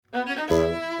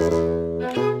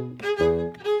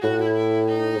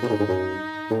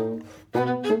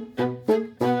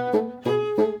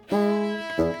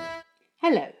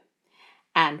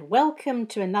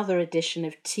to another edition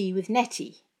of Tea with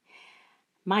Nettie.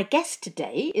 My guest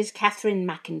today is Catherine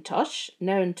McIntosh,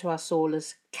 known to us all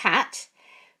as Cat,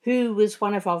 who was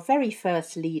one of our very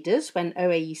first leaders when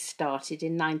OAE started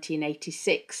in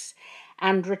 1986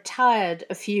 and retired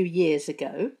a few years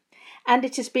ago. And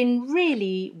it has been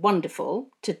really wonderful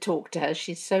to talk to her.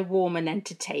 She's so warm and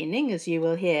entertaining, as you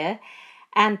will hear,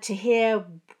 and to hear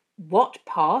what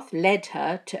path led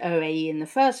her to OAE in the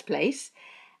first place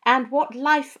and what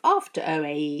life after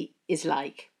OAE is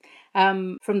like.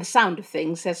 From the sound of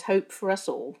things, there's hope for us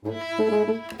all. Tea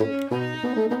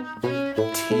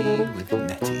with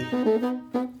Nettie.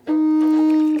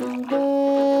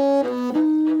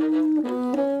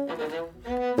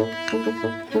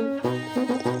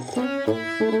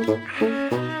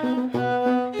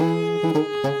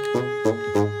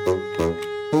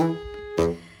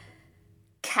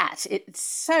 Cat, it's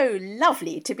so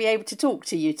lovely to be able to talk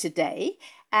to you today.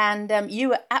 And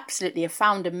you are absolutely a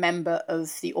founder member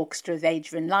of the Orchestra of the Age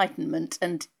of Enlightenment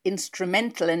and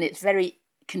instrumental in its very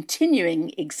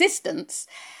continuing existence.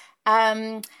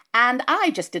 And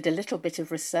I just did a little bit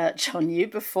of research on you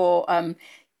before.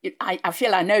 I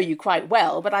feel I know you quite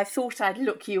well, but I thought I'd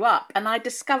look you up. And I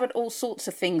discovered all sorts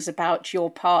of things about your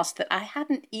past that I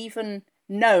hadn't even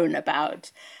known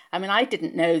about. I mean, I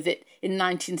didn't know that in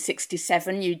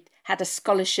 1967 you had a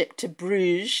scholarship to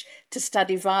Bruges to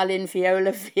study violin,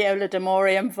 viola d'amore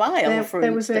and viol, for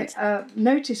there instance. There was a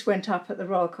notice went up at the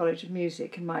Royal College of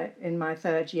Music in my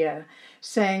third year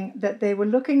saying that they were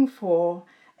looking for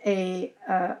a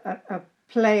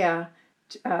player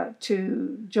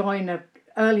to join an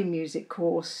early music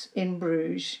course in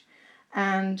Bruges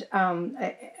and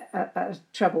a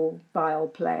treble viol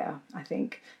player, I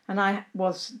think. And I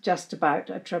was just about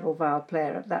a treble viol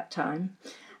player at that time.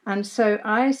 And so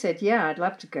I said, yeah, I'd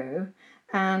love to go.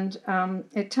 And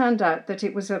it turned out that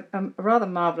it was a rather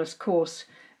marvellous course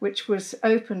which was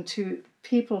open to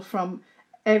people from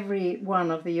every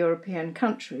one of the European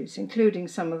countries, including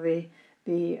some of the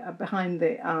behind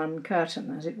the Iron Curtain,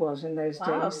 as it was in those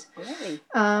days. Really?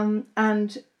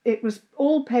 And it was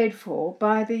all paid for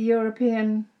by the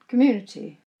European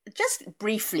community. Just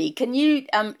briefly, can you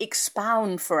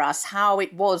expound for us how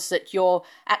it was that your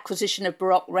acquisition of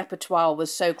Baroque repertoire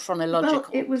was so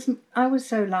chronological? Well, I was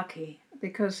so lucky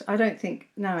because I don't think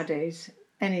nowadays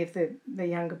any of the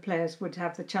younger players would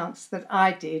have the chance that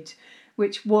I did,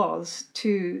 which was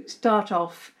to start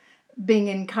off being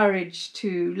encouraged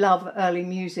to love early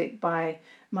music by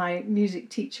my music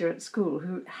teacher at school,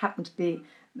 who happened to be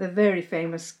the very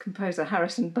famous composer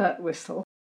Harrison Birtwistle.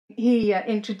 He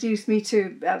introduced me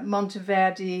to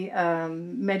Monteverdi,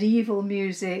 medieval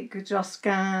music,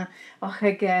 Josquin,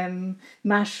 Ochegem,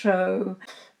 Machaut,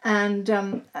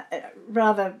 and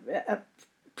rather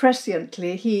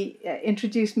presciently he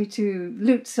introduced me to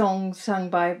lute songs sung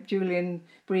by Julian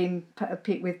Bream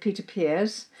with Peter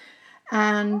Pears,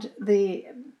 and the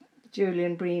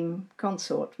Julian Bream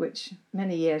consort, which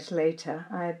many years later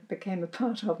I became a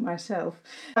part of myself.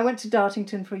 I went to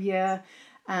Dartington for a year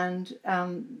and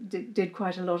did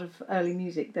quite a lot of early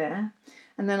music there.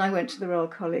 And then I went to the Royal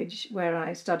College where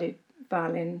I studied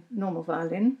violin, normal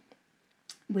violin,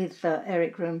 with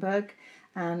Eric Romberg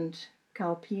and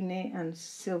Carl Pini and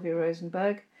Sylvia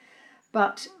Rosenberg.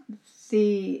 But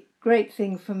the great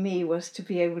thing for me was to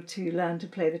be able to learn to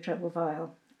play the treble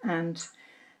viol, and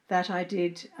that I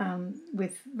did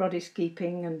with Roddy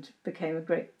Skeeping and became a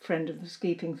great friend of the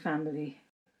Skeeping family.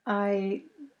 I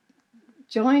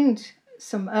joined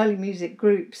some early music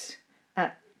groups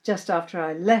just after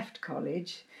I left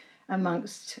college,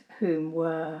 amongst whom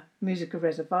were Musica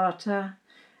Reservata,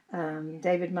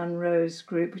 David Munro's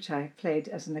group, which I played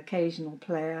as an occasional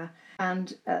player,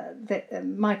 and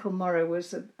Michael Morrow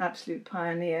was an absolute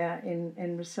pioneer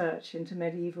in research into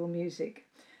medieval music,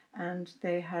 and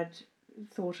they had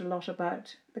thought a lot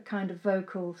about the kind of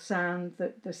vocal sound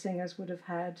that the singers would have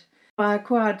had. I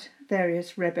acquired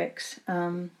various rebecks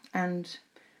and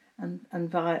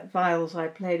viols I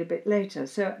played a bit later.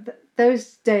 So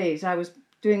those days I was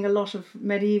doing a lot of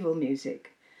medieval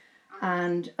music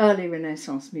and early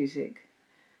Renaissance music.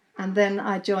 And then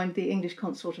I joined the English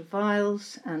Consort of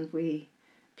Viols, and we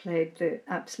played the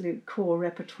absolute core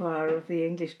repertoire of the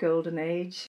English Golden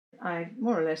Age. I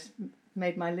more or less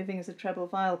made my living as a treble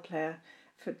viol player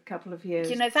for a couple of years.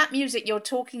 You know, that music you're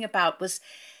talking about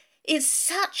is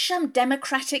such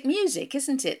democratic music,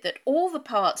 isn't it? That all the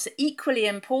parts are equally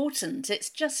important. It's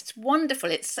just wonderful.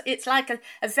 It's like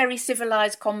a very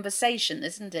civilised conversation,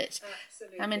 isn't it?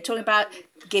 Absolutely. I mean, talking about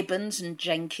Gibbons and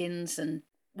Jenkins and,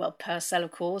 well, Purcell,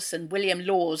 of course, and William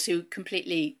Laws, who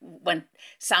completely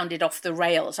sounded off the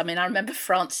rails. I mean, I remember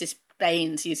Francis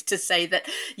Baines used to say that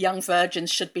young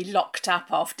virgins should be locked up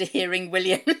after hearing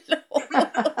William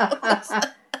Laws.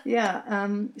 Yeah,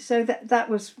 so that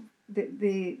was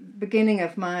the beginning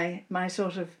of my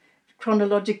sort of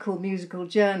chronological musical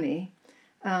journey,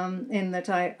 in that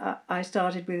I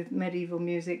started with medieval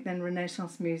music, then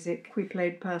Renaissance music. We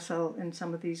played Purcell in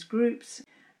some of these groups,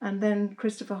 and then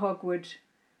Christopher Hogwood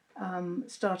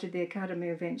started the Academy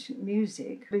of Ancient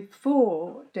Music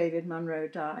before David Munro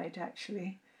died,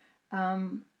 actually.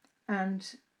 And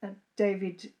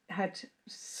David had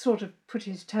sort of put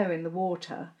his toe in the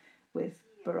water with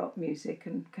Baroque music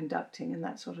and conducting and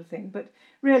that sort of thing. But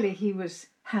really he was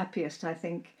happiest, I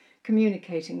think,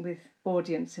 communicating with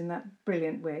audience in that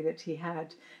brilliant way that he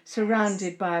had,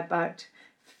 surrounded by about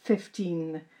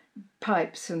 15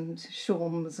 pipes and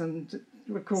shawms and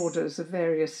recorders of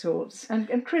various sorts.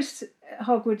 And Chris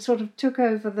Hogwood sort of took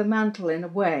over the mantle in a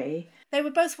way. They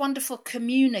were both wonderful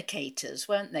communicators,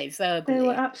 weren't they, verbally? They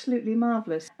were absolutely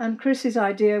marvellous. And Chris's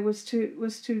idea was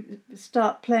to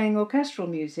start playing orchestral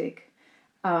music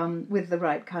with the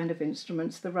right kind of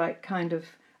instruments, the right kind of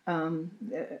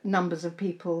numbers of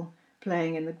people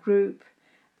playing in the group,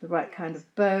 the right kind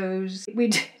of bows.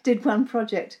 We did one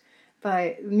project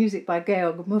by music by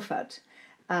Georg Muffat,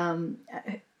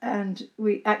 and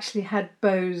we actually had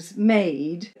bows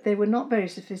made. They were not very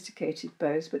sophisticated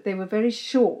bows, but they were very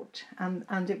short,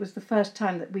 and it was the first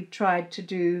time that we tried to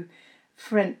do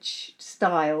French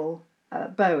style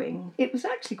bowing. It was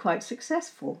actually quite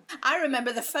successful. I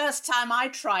remember the first time I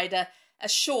tried a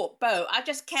short bow, I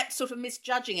just kept sort of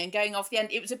misjudging and going off the end.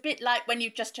 It was a bit like when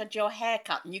you've just had your hair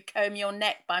cut and you comb your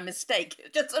neck by mistake. It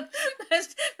was just sort of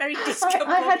very discombobulated.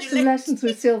 I had some lessons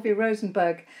with Sylvia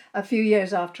Rosenberg a few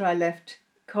years after I left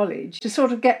college to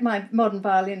sort of get my modern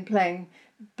violin playing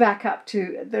back up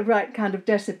to the right kind of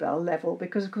decibel level,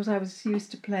 because of course I was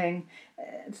used to playing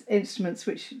instruments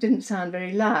which didn't sound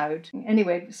very loud.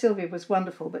 Anyway, Sylvia was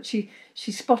wonderful, but she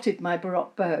spotted my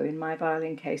Baroque bow in my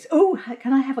violin case. "Oh,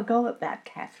 can I have a go at that,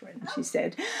 Catherine?" she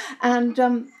said.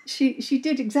 And she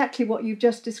did exactly what you've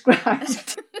just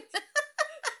described.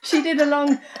 She did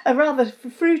a rather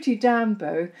fruity down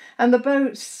bow, and the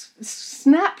bow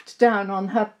snapped down on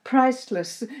her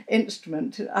priceless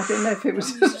instrument. I don't know if it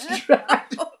was a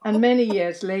Strad. And many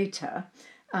years later,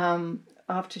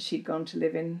 after she'd gone to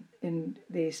live in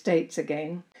the States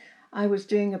again, I was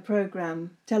doing a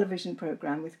television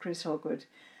programme with Chris Hogwood,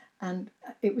 and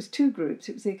it was two groups.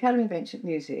 It was the Academy of Ancient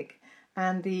Music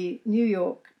and the New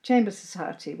York Chamber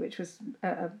Society, which was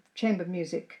a chamber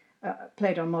music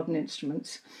played on modern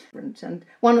instruments. And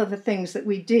one of the things that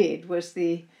we did was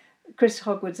Chris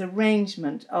Hogwood's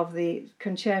arrangement of the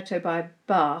concerto by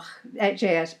Bach,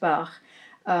 J.S. Bach,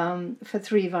 for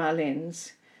three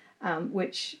violins,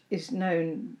 which is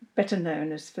better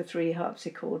known as for three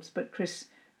harpsichords, but Chris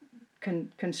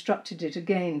constructed it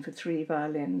again for three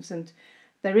violins. And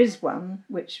there is one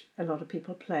which a lot of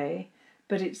people play,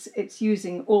 but it's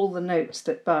using all the notes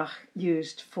that Bach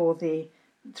used for the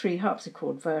three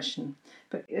harpsichord version.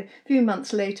 But a few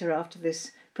months later, after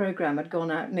this programme had gone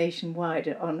out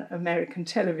nationwide on American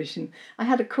television, I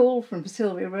had a call from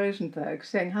Sylvia Rosenberg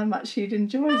saying how much she'd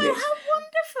enjoyed it.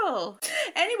 How wonderful!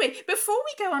 Anyway, before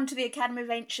we go on to the Academy of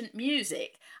Ancient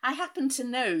Music, I happen to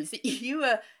know that you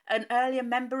were an earlier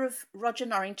member of Roger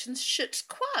Norrington's Schuetz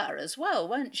Choir as well,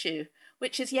 weren't you?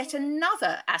 Which is yet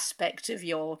another aspect of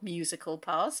your musical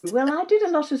past. Well, I did a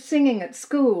lot of singing at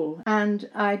school, and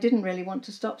I didn't really want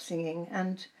to stop singing.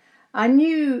 And I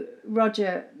knew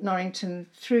Roger Norrington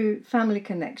through family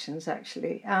connections,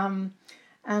 actually.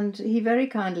 And he very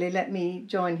kindly let me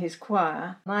join his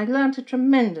choir. And I learnt a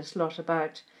tremendous lot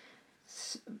about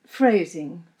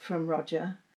phrasing from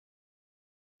Roger.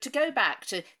 To go back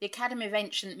to the Academy of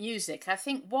Ancient Music, I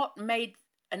think what made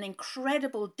an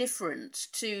incredible difference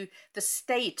to the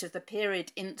state of the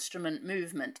period instrument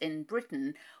movement in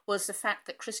Britain was the fact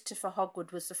that Christopher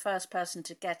Hogwood was the first person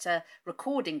to get a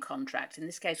recording contract, in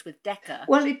this case with Decca.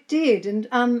 Well, it did.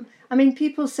 And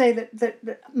people say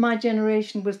that my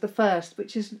generation was the first,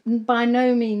 which is by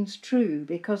no means true,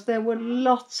 because there were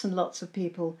lots and lots of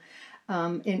people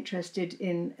interested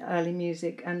in early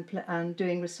music and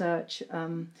doing research.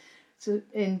 So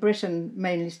in Britain,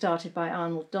 mainly started by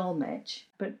Arnold Dolmetsch,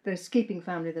 but the Skeeping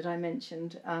family that I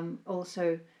mentioned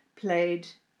also played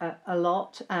a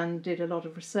lot and did a lot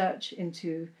of research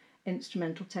into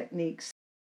instrumental techniques.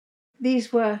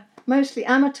 These were mostly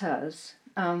amateurs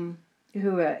who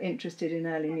were interested in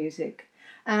early music.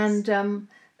 And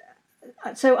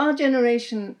so our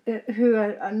generation, who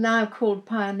are now called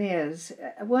pioneers,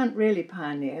 weren't really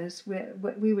pioneers.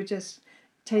 We were just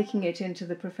taking it into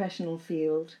the professional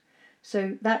field.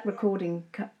 So that recording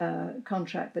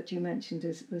contract that you mentioned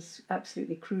was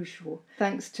absolutely crucial.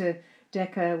 Thanks to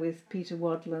Decca with Peter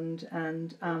Wadland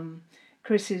and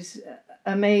Chris's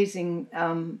amazing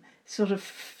sort of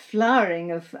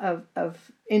flowering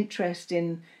of interest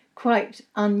in quite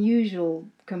unusual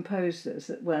composers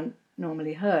that weren't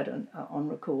normally heard on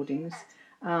recordings.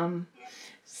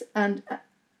 And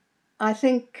I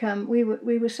think we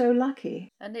were so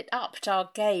lucky. And it upped our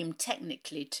game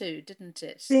technically too, didn't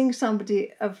it? Being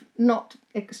somebody of not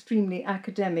extremely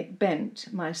academic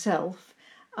bent myself,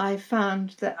 I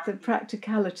found that the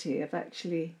practicality of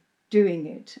actually doing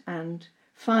it and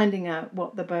finding out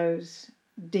what the bows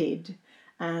did,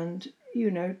 and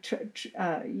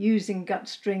using gut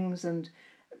strings and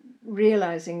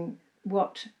realizing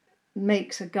what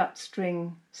makes a gut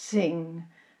string sing,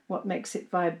 what makes it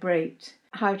vibrate,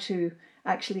 how to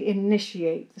actually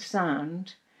initiate the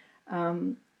sound,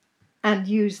 and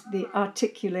use the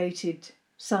articulated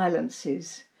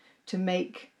silences to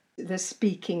make the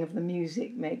speaking of the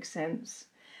music make sense.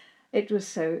 It was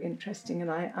so interesting, and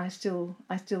I still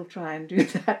try and do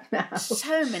that now.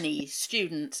 So many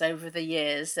students over the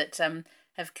years that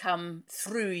have come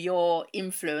through your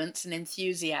influence and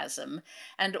enthusiasm,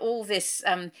 and all this.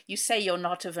 You say you're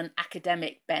not of an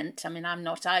academic bent. I mean, I'm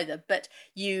not either. But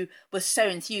you were so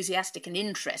enthusiastic and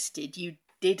interested. You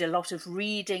did a lot of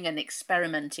reading and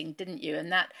experimenting, didn't you?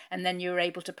 And then you were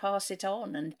able to pass it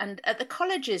on. And at the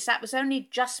colleges, that was only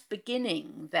just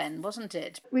beginning then, wasn't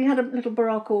it? We had a little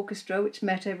Baroque orchestra which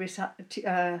met every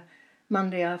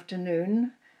Monday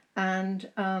afternoon, and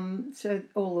so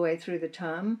all the way through the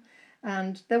term.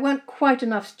 And there weren't quite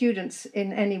enough students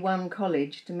in any one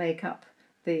college to make up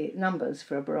the numbers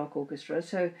for a Baroque orchestra,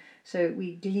 so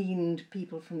we gleaned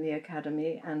people from the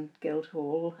Academy and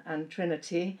Guildhall and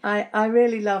Trinity. I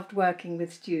really loved working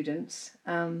with students.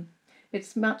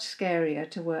 It's much scarier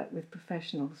to work with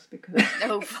professionals because...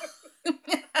 Oh.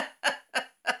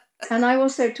 And I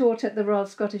also taught at the Royal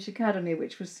Scottish Academy,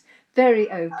 which was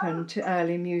very open to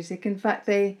early music. In fact,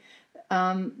 they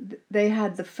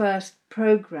had the first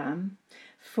programme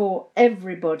for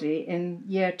everybody in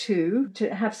year 2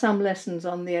 to have some lessons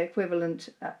on the equivalent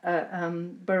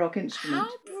Baroque instrument. How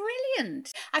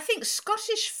brilliant! I think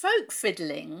Scottish folk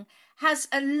fiddling has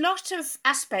a lot of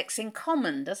aspects in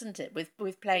common, doesn't it,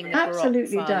 with playing the Baroque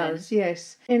Absolutely violin? does,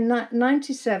 yes. In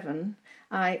 97,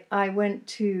 I went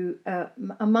to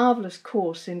a marvellous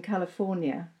course in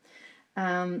California,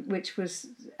 which was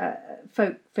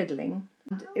folk fiddling.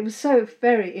 And it was so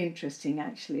very interesting,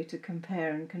 actually, to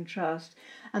compare and contrast.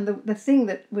 And the thing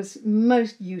that was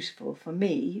most useful for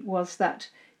me was that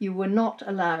you were not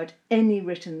allowed any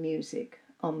written music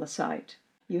on the site.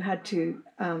 You had to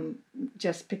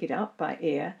just pick it up by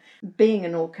ear. Being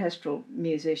an orchestral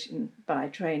musician by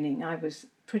training, I was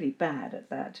pretty bad at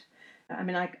that. I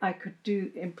mean, I could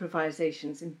do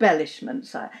improvisations,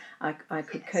 embellishments. I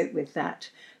could cope with that.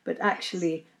 But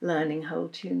actually learning whole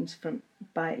tunes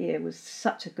by ear was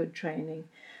such a good training.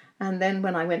 And then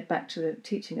when I went back to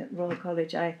teaching at Royal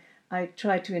College, I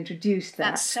tried to introduce that.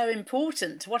 That's so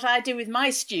important. What I do with my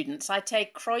students, I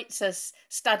take Kreutzer's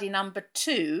study number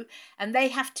 2, and they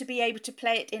have to be able to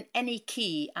play it in any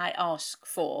key I ask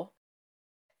for.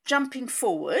 Jumping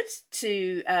forward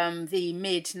to the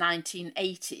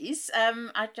mid-1980s,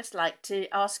 I'd just like to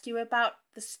ask you about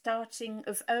the starting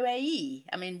of OAE.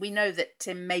 I mean, we know that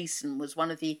Tim Mason was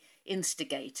one of the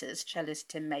instigators, cellist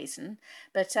Tim Mason,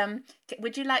 but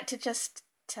would you like to just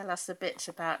tell us a bit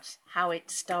about how it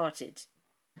started?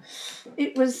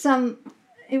 It was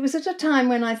at a time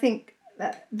when I think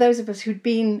that those of us who'd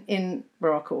been in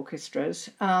Baroque orchestras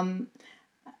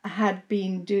had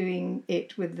been doing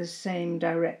it with the same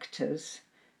directors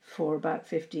for about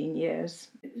 15 years.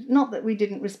 Not that we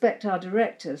didn't respect our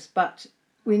directors, but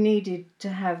we needed to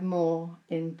have more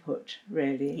input,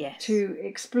 really, yes, to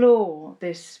explore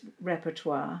this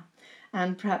repertoire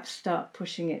and perhaps start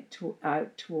pushing it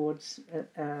out towards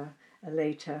a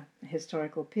later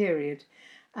historical period.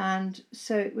 And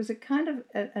so it was a kind of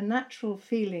a natural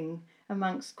feeling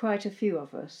amongst quite a few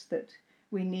of us that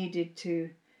we needed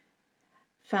to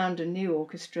found a new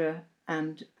orchestra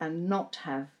and not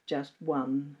have just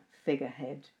one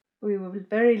figurehead. We were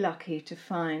very lucky to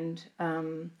find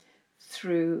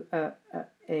through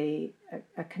a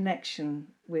connection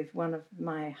with one of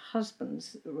my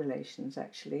husband's relations,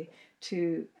 actually,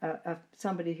 to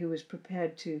somebody who was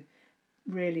prepared to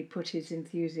really put his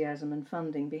enthusiasm and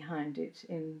funding behind it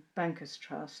in Bankers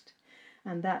Trust.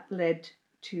 And that led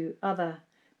to other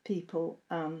people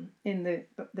in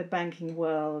the banking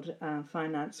world,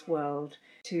 finance world,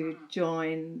 to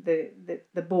join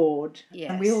the board.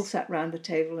 Yes. And we all sat round the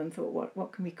table and thought,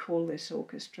 what can we call this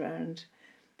orchestra? And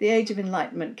the Age of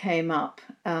Enlightenment came up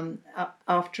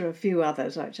after a few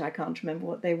others, which I can't remember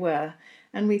what they were,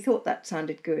 and we thought that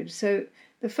sounded good. So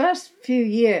the first few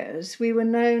years we were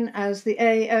known as the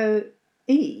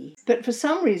AOE, but for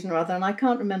some reason or other, and I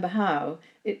can't remember how,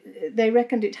 they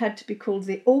reckoned it had to be called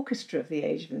the Orchestra of the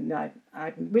Age of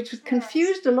Enlightenment, which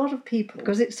confused a lot of people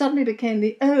because it suddenly became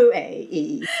the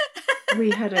OAE. We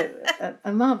had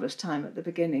a marvellous time at the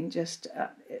beginning, just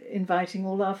inviting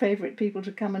all our favourite people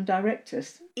to come and direct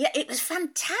us. Yeah, it was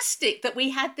fantastic that we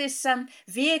had this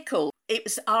vehicle. It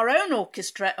was our own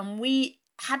orchestra, and we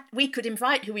could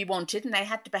invite who we wanted, and they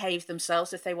had to behave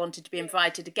themselves if they wanted to be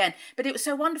invited again. But it was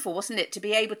so wonderful, wasn't it, to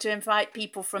be able to invite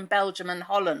people from Belgium and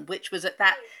Holland, which was at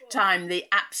that time the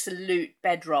absolute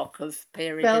bedrock of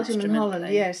period Belgium and instrument Holland,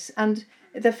 playing. yes. And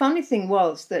the funny thing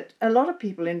was that a lot of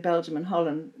people in Belgium and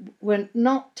Holland were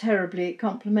not terribly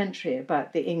complimentary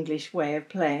about the English way of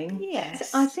playing. Yes.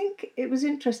 So I think it was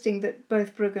interesting that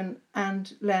both Bruggen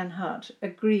and Leonhardt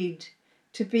agreed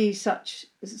to be such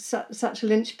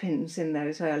linchpins in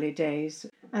those early days.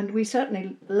 And we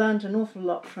certainly learned an awful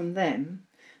lot from them.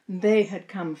 They had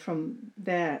come from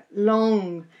their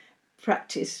long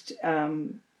practiced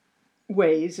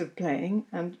ways of playing,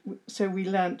 and so we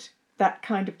learnt that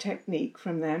kind of technique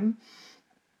from them.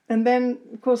 And then,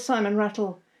 of course, Simon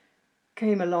Rattle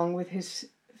came along with his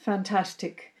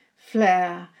fantastic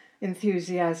flair,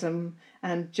 enthusiasm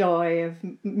and joy of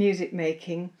music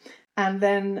making. And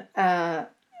then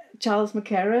Charles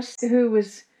Mackerras, who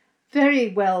was very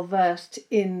well versed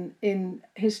in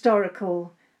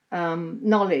historical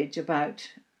knowledge about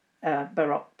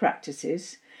Baroque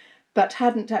practices, but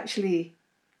hadn't actually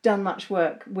done much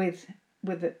work with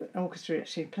an orchestra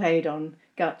actually played on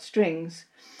gut strings.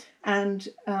 And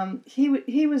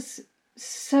he was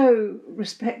so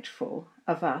respectful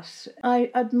of us.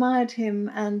 I admired him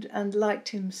and liked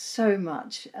him so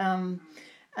much.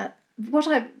 What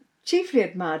I chiefly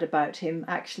admired about him,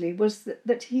 actually, was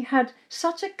that he had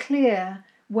such a clear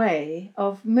way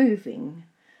of moving.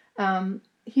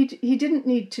 He didn't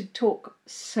need to talk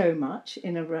so much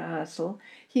in a rehearsal.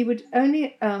 He would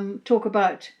only talk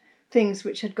about things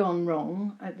which had gone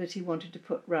wrong that he wanted to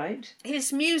put right.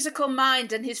 His musical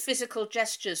mind and his physical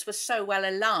gestures were so well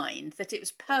aligned that it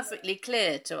was perfectly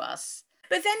clear to us.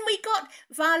 But then we got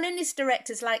violinist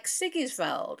directors like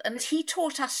Sigiswald, and he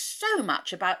taught us so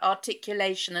much about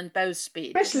articulation and bow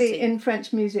speed. Especially in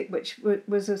French music, which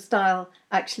was a style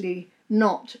actually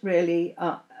not really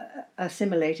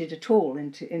assimilated at all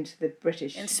into the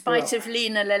British. In spite of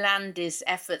Lina Lelande's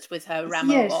efforts with her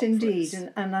Rameau Yes, operas. indeed,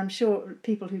 and I'm sure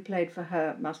people who played for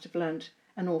her must have learned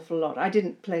an awful lot. I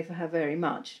didn't play for her very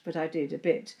much, but I did a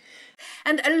bit.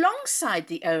 And alongside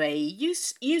the OAE,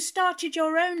 you started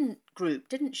your own group,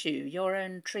 didn't you? Your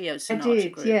own trio sonata I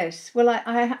did, group. yes. Well,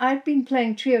 I'd been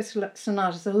playing trio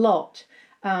sonatas a lot,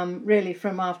 really,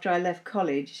 from after I left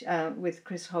college with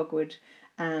Chris Hogwood,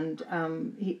 and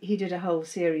he did a whole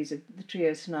series of the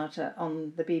trio sonata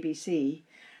on the BBC.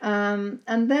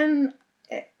 And then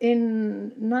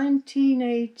in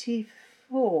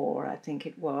 1984, I think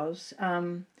it was,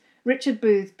 Richard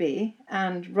Boothby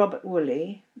and Robert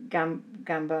Woolley,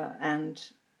 gamba and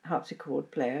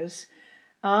harpsichord players,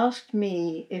 asked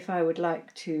me if I would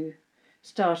like to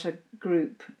start a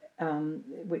group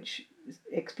which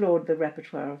explored the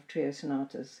repertoire of trio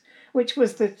sonatas, which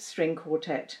was the string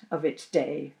quartet of its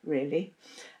day, really.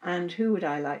 And who would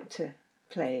I like to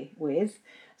play with?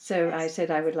 So I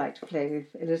said I would like to play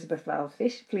with Elizabeth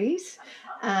Valfish, please.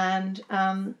 And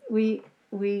we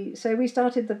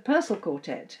started the Purcell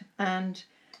Quartet, and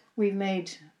we've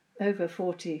made over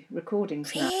 40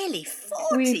 recordings now. Really?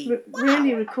 40? We've Wow.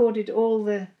 really recorded all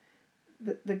the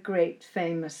great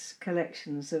famous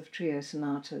collections of trio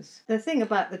sonatas. The thing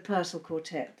about the Purcell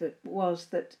Quartet was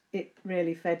that it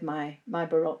really fed my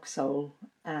Baroque soul.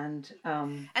 And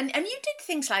you did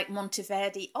things like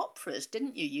Monteverdi operas,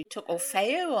 didn't you? You took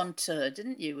Orfeo on tour,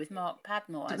 didn't you, with Mark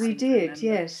Padmore? we did,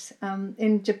 yes.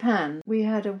 In Japan, we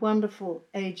had a wonderful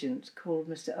agent called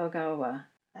Mr. Ogawa,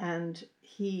 and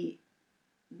he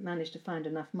managed to find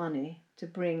enough money to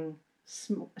bring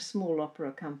a small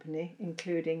opera company,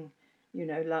 including,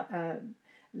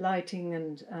 lighting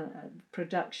and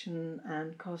production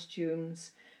and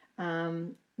costumes.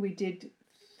 We did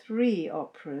 3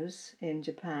 operas in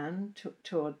Japan,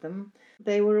 toured them.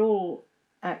 They were all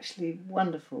actually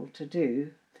wonderful to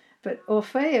do. But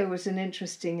Orfeo was an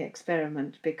interesting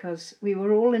experiment because we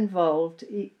were all involved,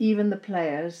 even the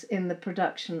players, in the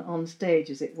production on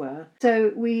stage, as it were.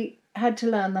 So we had to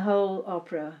learn the whole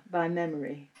opera by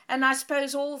memory. And I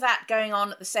suppose all that going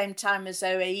on at the same time as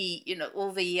OAE,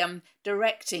 all the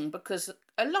directing, because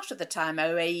a lot of the time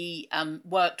OAE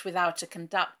worked without a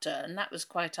conductor, and that was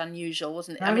quite unusual,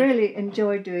 wasn't it? I really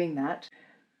enjoyed doing that.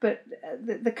 But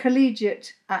the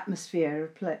collegiate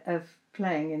atmosphere of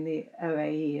playing in the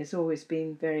OAE has always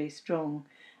been very strong,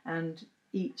 and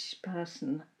each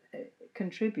person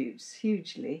contributes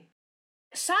hugely.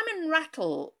 Simon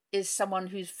Rattle is someone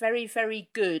who's very, very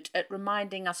good at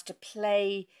reminding us to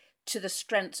play to the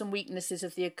strengths and weaknesses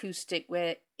of the acoustic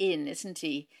we're in, isn't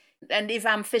he? And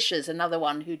Ivan Fischer's another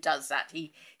one who does that.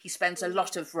 He spends a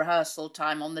lot of rehearsal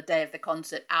time on the day of the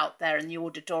concert out there in the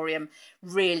auditorium,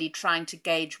 really trying to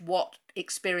gauge what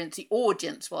experience the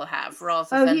audience will have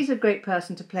rather than... he's a great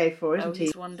person to play for, isn't he?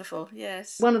 He's wonderful,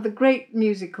 yes. One of the great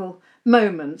musical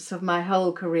moments of my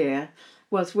whole career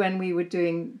was when we were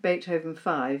doing Beethoven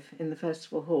 5 in the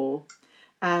Festival Hall.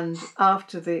 And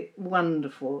after the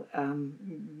wonderful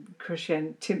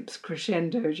Timps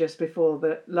crescendo just before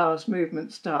the last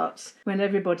movement starts, when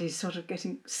everybody's sort of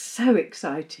getting so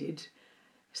excited,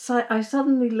 I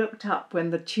suddenly looked up when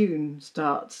the tune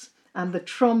starts and the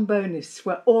trombonists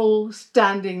were all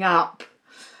standing up.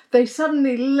 They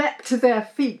suddenly leapt to their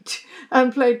feet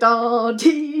and played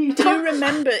da-dee-da. Do you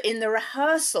remember in the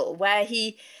rehearsal where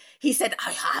he said,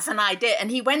 I have an idea,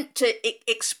 and he went to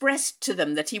express to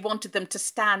them that he wanted them to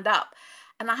stand up.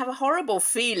 And I have a horrible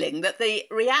feeling that the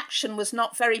reaction was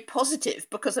not very positive,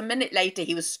 because a minute later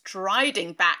he was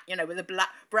striding back, with a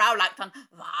brow like that.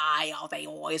 Why are they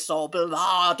always so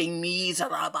bloody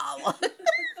miserable?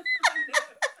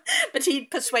 But he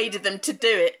persuaded them to do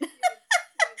it.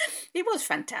 It was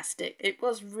fantastic. It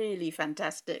was really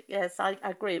fantastic. Yes, I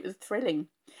agree. It was thrilling.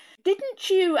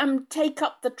 Didn't you take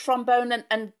up the trombone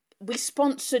and we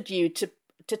sponsored you to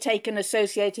take an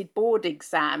associated board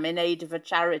exam in aid of a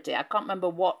charity? I can't remember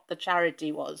what the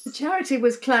charity was. The charity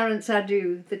was Clarence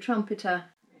Adu, the trumpeter.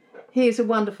 He is a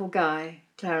wonderful guy,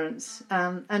 Clarence.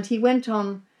 And he went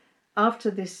on, after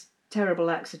this terrible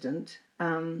accident,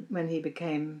 when he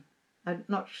became, I'm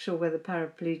not sure whether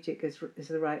paraplegic is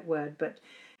the right word, but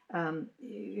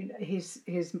his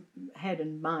head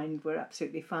and mind were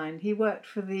absolutely fine. He worked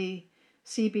for the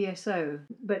CBSO,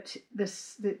 but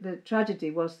the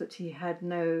tragedy was that he had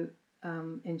no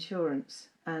insurance,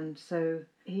 and so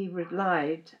he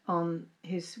relied on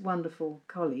his wonderful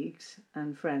colleagues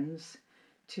and friends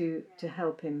to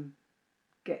help him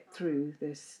get through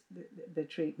the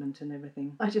treatment and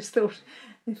everything. I just thought,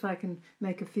 if I can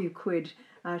make a few quid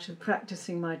out of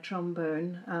practicing my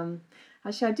trombone.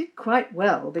 Actually, I did quite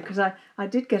well, because I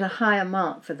did get a higher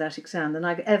mark for that exam than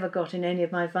I ever got in any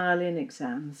of my violin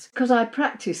exams, because I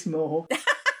practiced more.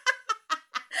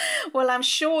 Well, I'm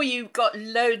sure you got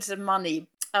loads of money.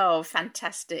 Oh,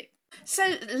 fantastic.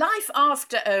 So life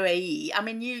after OAE, I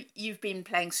mean, you've been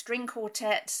playing string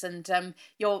quartets, and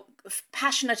you're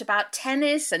passionate about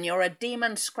tennis, and you're a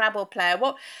demon Scrabble player.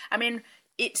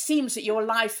 It seems that your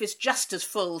life is just as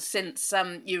full since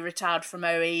you retired from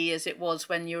OAE as it was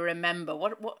when you were a member.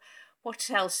 What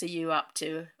else are you up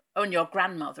to? Oh, and your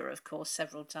grandmother, of course,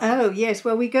 several times. Oh, yes.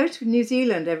 Well, we go to New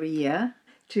Zealand every year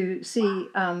to see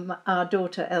our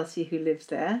daughter Elsie, who lives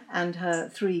there, and her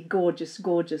 3 gorgeous,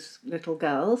 gorgeous little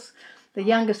girls. The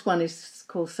youngest one is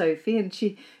called Sophie, and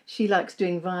she likes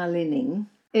doing violining.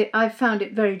 I've found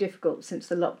it very difficult since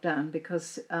the lockdown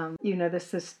because,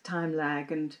 there's this time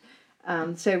lag, and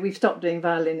so we've stopped doing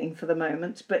violining for the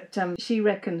moment, but she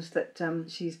reckons that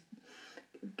she's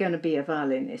going to be a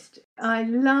violinist. I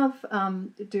love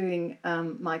doing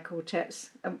my quartets,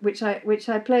 which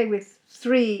I play with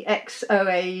 3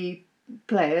 ex-OAE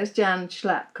players, Jan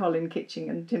Schlapp, Colin Kitching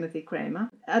and Timothy Kramer.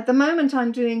 At the moment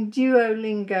I'm doing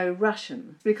Duolingo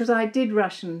Russian, because I did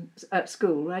Russian at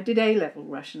school. I did A-level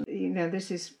Russian. This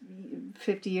is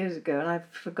 50 years ago and I've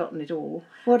forgotten it all.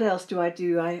 What else do?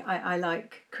 I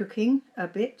like cooking a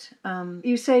bit.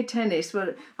 You say tennis.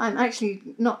 Well, I'm actually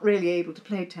not really able to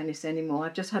play tennis anymore.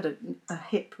 I've just had a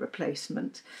hip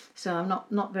replacement, so I'm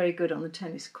not very good on the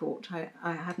tennis court. I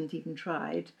haven't even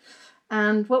tried.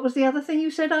 And what was the other thing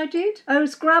you said I did? Oh,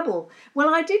 Scrabble.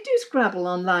 Well, I did do Scrabble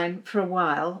online for a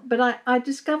while, but I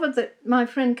discovered that my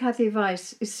friend Kathy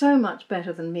Weiss is so much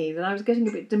better than me that I was getting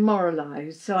a bit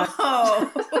demoralised. So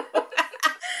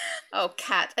Oh,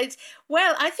 Kat.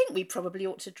 I think we probably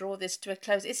ought to draw this to a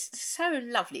close. It's so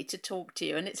lovely to talk to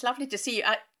you, and it's lovely to see you.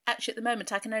 Actually, at the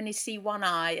moment, I can only see 1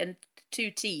 eye and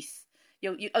 2 teeth.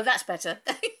 That's better.